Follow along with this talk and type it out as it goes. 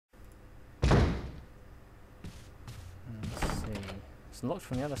It's locked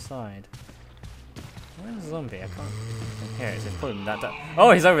from the other side. Where's the zombie? I can't hear it. It's probably that dark. Oh,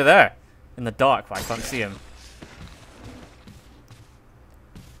 he's over there! In the dark, but I can't see him.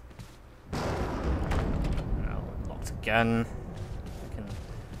 Oh, locked again.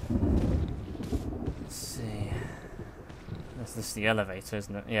 Let's see. This is the elevator,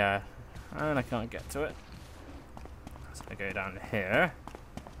 isn't it? Yeah. And I can't get to it. So I go down here.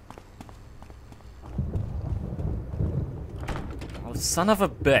 Oh, son of a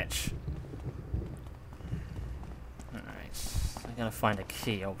bitch! Alright. I'm gonna find a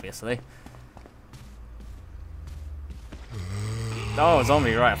key, obviously. Oh,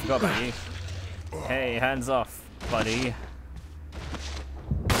 zombie, right, I forgot about you. Hey, hands off, buddy.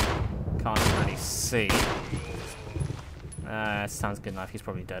 Can't really see. Sounds good enough, he's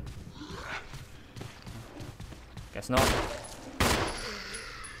probably dead. Guess not.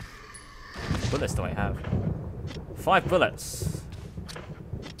 What bullets do I have? 5 bullets.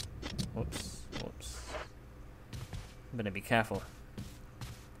 Whoops, whoops. Better be careful.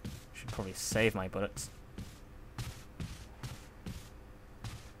 Should probably save my bullets.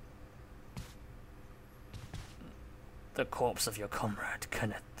 The corpse of your comrade,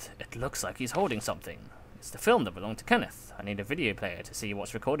 Kenneth. It looks like he's holding something. It's the film that belonged to Kenneth. I need a video player to see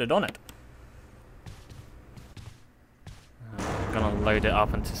what's recorded on it. I'm gonna load it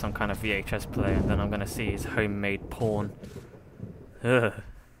up into some kind of VHS player, and then I'm gonna see his homemade porn. Ugh.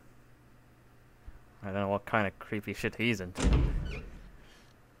 I don't know what kind of creepy shit he's into.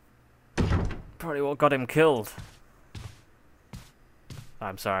 Probably what got him killed.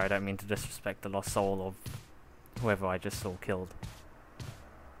 I'm sorry, I don't mean to disrespect the lost soul of whoever I just saw killed.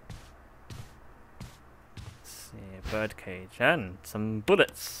 Let's see, a birdcage and some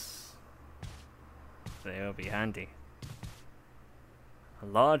bullets. They'll be handy. A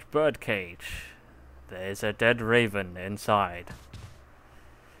large birdcage. There's a dead raven inside.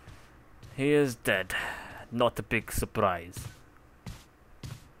 He is dead. Not a big surprise.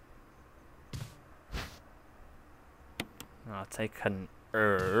 I'll take an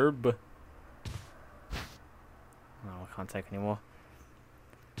herb. Oh, I can't take any more.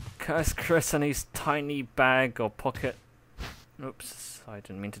 Curse Chris and his tiny bag or pocket. Oops, I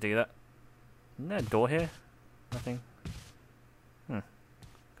didn't mean to do that. Isn't there a door here? Nothing. Could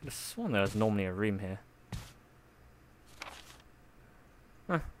have sworn there was normally a room here.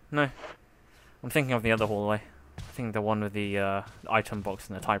 No. I'm thinking of the other hallway. I think the one with the item box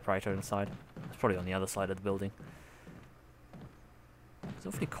and the typewriter inside. It's probably on the other side of the building. It's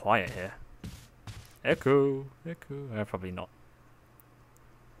awfully quiet here. Echo, echo. Probably not.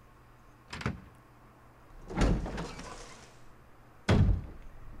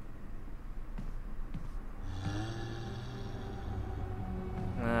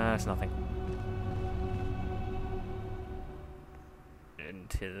 It's nothing.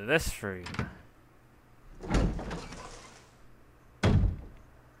 Into this room.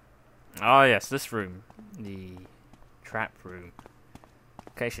 Oh yes, this room. The trap room.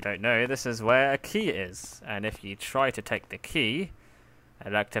 In case you don't know, this is where a key is, and if you try to take the key,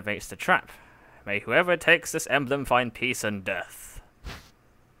 it activates the trap. May whoever takes this emblem find peace and death.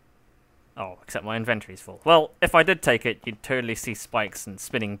 Oh, except my inventory's full. Well, if I did take it, you'd totally see spikes and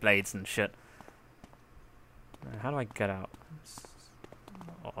spinning blades and shit. How do I get out? It's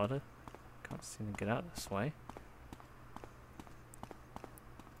odd. Can't seem to get out this way.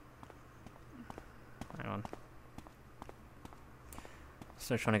 Hang on.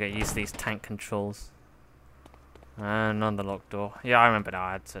 Still trying to get used to these tank controls. And another locked door. Yeah, I remember now.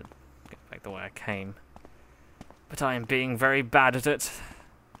 I had to get back the way I came. But I am being very bad at it.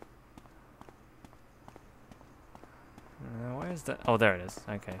 Where is that? Oh, there it is.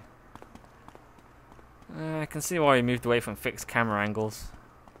 Okay. I can see why we moved away from fixed camera angles.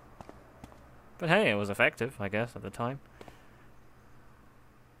 But hey, it was effective, I guess, at the time.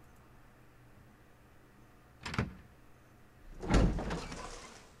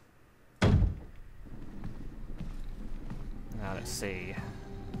 Now let's see.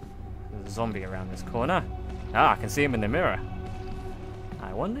 There's a zombie around this corner. Ah, I can see him in the mirror.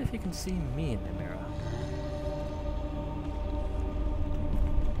 I wonder if you can see me in the mirror.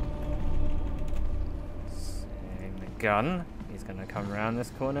 Aim the gun. He's gonna come around this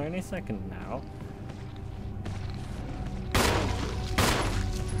corner any second now.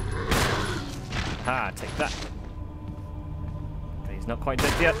 Ha, take that. But he's not quite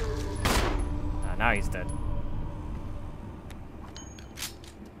dead yet. Ah, now he's dead.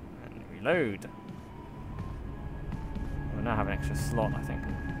 And reload. We'll now have an extra slot, I think.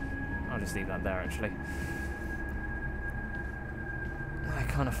 I'll just leave that there, actually. I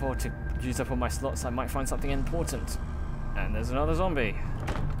can't afford to use up all my slots. I might find something important. And there's another zombie.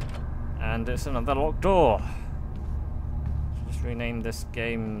 And it's another locked door. Just renamed this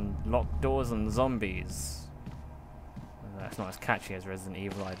game Locked Doors and Zombies. That's not as catchy as Resident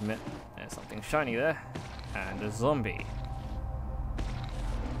Evil, I admit. There's something shiny there. And a zombie.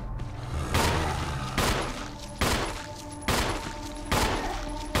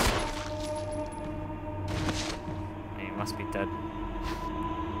 He must be dead.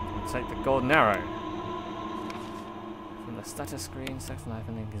 I'll take the golden arrow. From the status screen, select an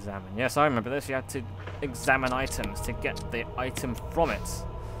item and examine. Yes, I remember this. You had to examine items to get the item from it.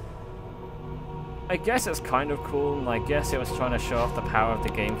 I guess it's kind of cool, and I guess it was trying to show off the power of the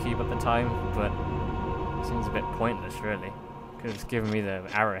GameCube at the time, but it seems a bit pointless, really. Could have just given me the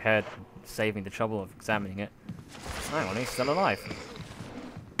arrowhead, saving the trouble of examining it. Hang on, he's still alive.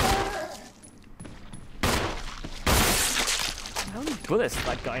 How many bullets does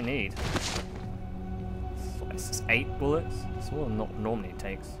that guy need? What is this, 8 bullets? That's more than what normally it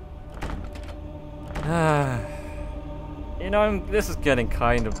takes. You know, this is getting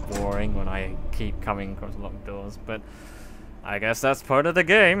kind of boring when I keep coming across locked doors, but I guess that's part of the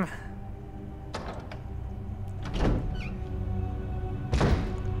game.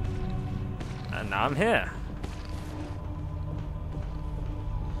 And now I'm here.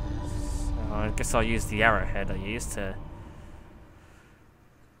 So I guess I'll use the arrowhead I used to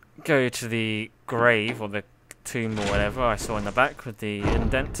go to the grave or the tomb or whatever I saw in the back with the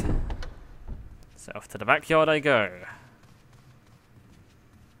indent. So off to the backyard I go.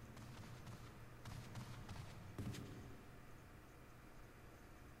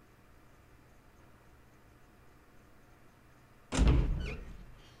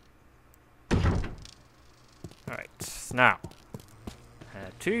 Alright, now,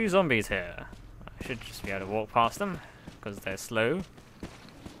 2 zombies here. I should just be able to walk past them, because they're slow.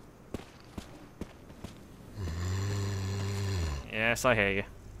 Yes, I hear you.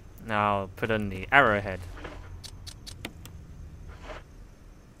 Now I'll put in the arrowhead.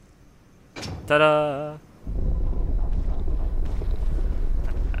 Ta-da!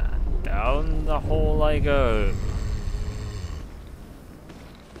 And down the hole I go.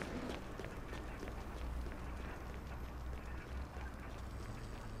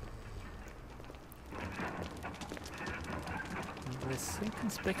 This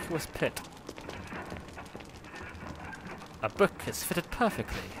inconspicuous pit. A book is fitted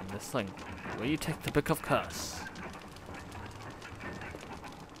perfectly in this thing. Will you take the Book of Curse?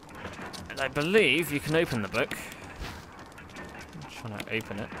 And I believe you can open the book. I'm trying to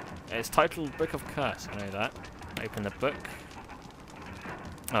open it. It's titled Book of Curse, I know that. Open the book.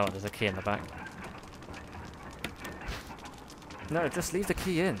 Oh, there's a key in the back. No, just leave the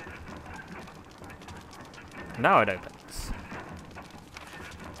key in. Now it opens.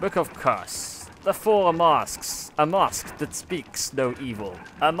 Book of Curse. The 4 masks. A mask that speaks no evil.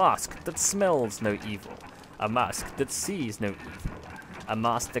 A mask that smells no evil. A mask that sees no evil. A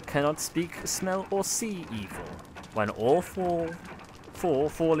mask that cannot speak, smell, or see evil. When all four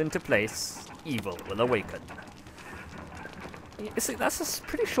fall into place, evil will awaken. You see, that's a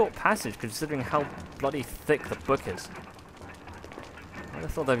pretty short passage considering how bloody thick the book is. I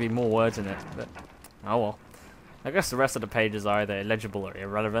thought there'd be more words in it, but oh well. I guess the rest of the pages are either illegible or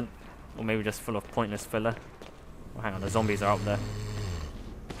irrelevant, or maybe just full of pointless filler. Oh, hang on, the zombies are up there.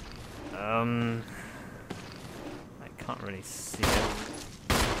 I can't really see it.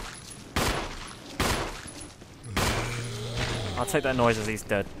 I'll take that noise as he's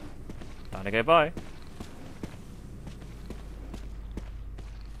dead. Time to go by.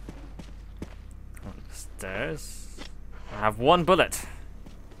 On the stairs. I have 1 bullet.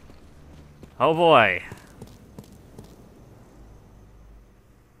 Oh boy.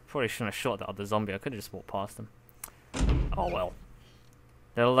 Probably shouldn't have shot that other zombie. I could have just walked past him. Oh well.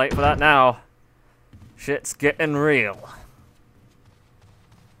 A little late for that now. Shit's getting real.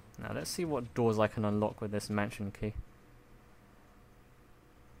 Now let's see what doors I can unlock with this mansion key.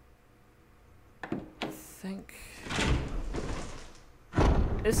 I think...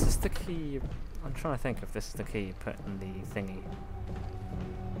 Is this the key? I'm trying to think if this is the key you put in the thingy.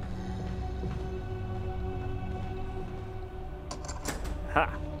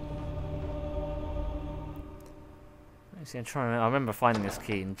 Ha! See, I remember finding this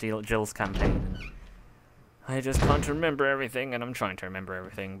key in Jill's campaign, and I just can't remember everything, and I'm trying to remember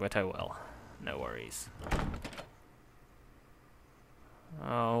everything, but oh well. No worries.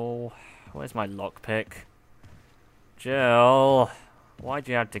 Oh, where's my lockpick? Jill, why'd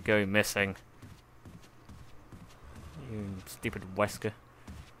you have to go missing? You stupid Wesker.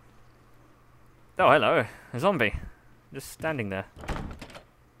 Oh, hello, a zombie. Just standing there.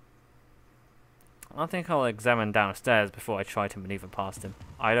 I think I'll examine downstairs before I try to maneuver past him.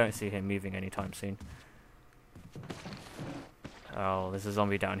 I don't see him moving anytime soon. Oh, there's a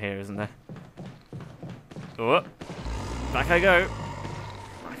zombie down here, isn't there? Oh, back I go.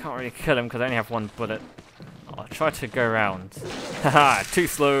 I can't really kill him because I only have one bullet. I'll try to go around. Haha, too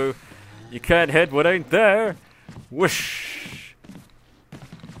slow. You can't hit what ain't there. Whoosh.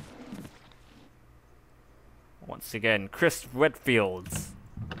 Once again, Chris Redfield's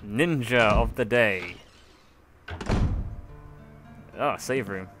ninja of the day. Oh, save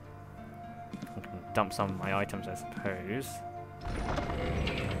room. I can dump some of my items, I suppose.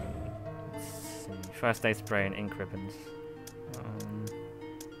 Let's see. First aid spray and ink ribbons.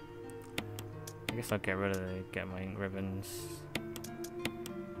 I guess I'll get rid of my ink ribbons.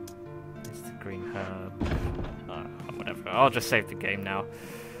 It's the green herb. Whatever. I'll just save the game now.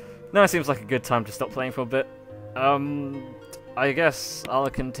 Now it seems like a good time to stop playing for a bit. I guess I'll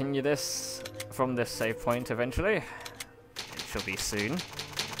continue this from this save point eventually. It shall be soon.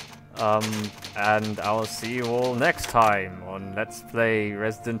 And I'll see you all next time on Let's Play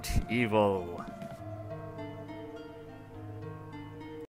Resident Evil.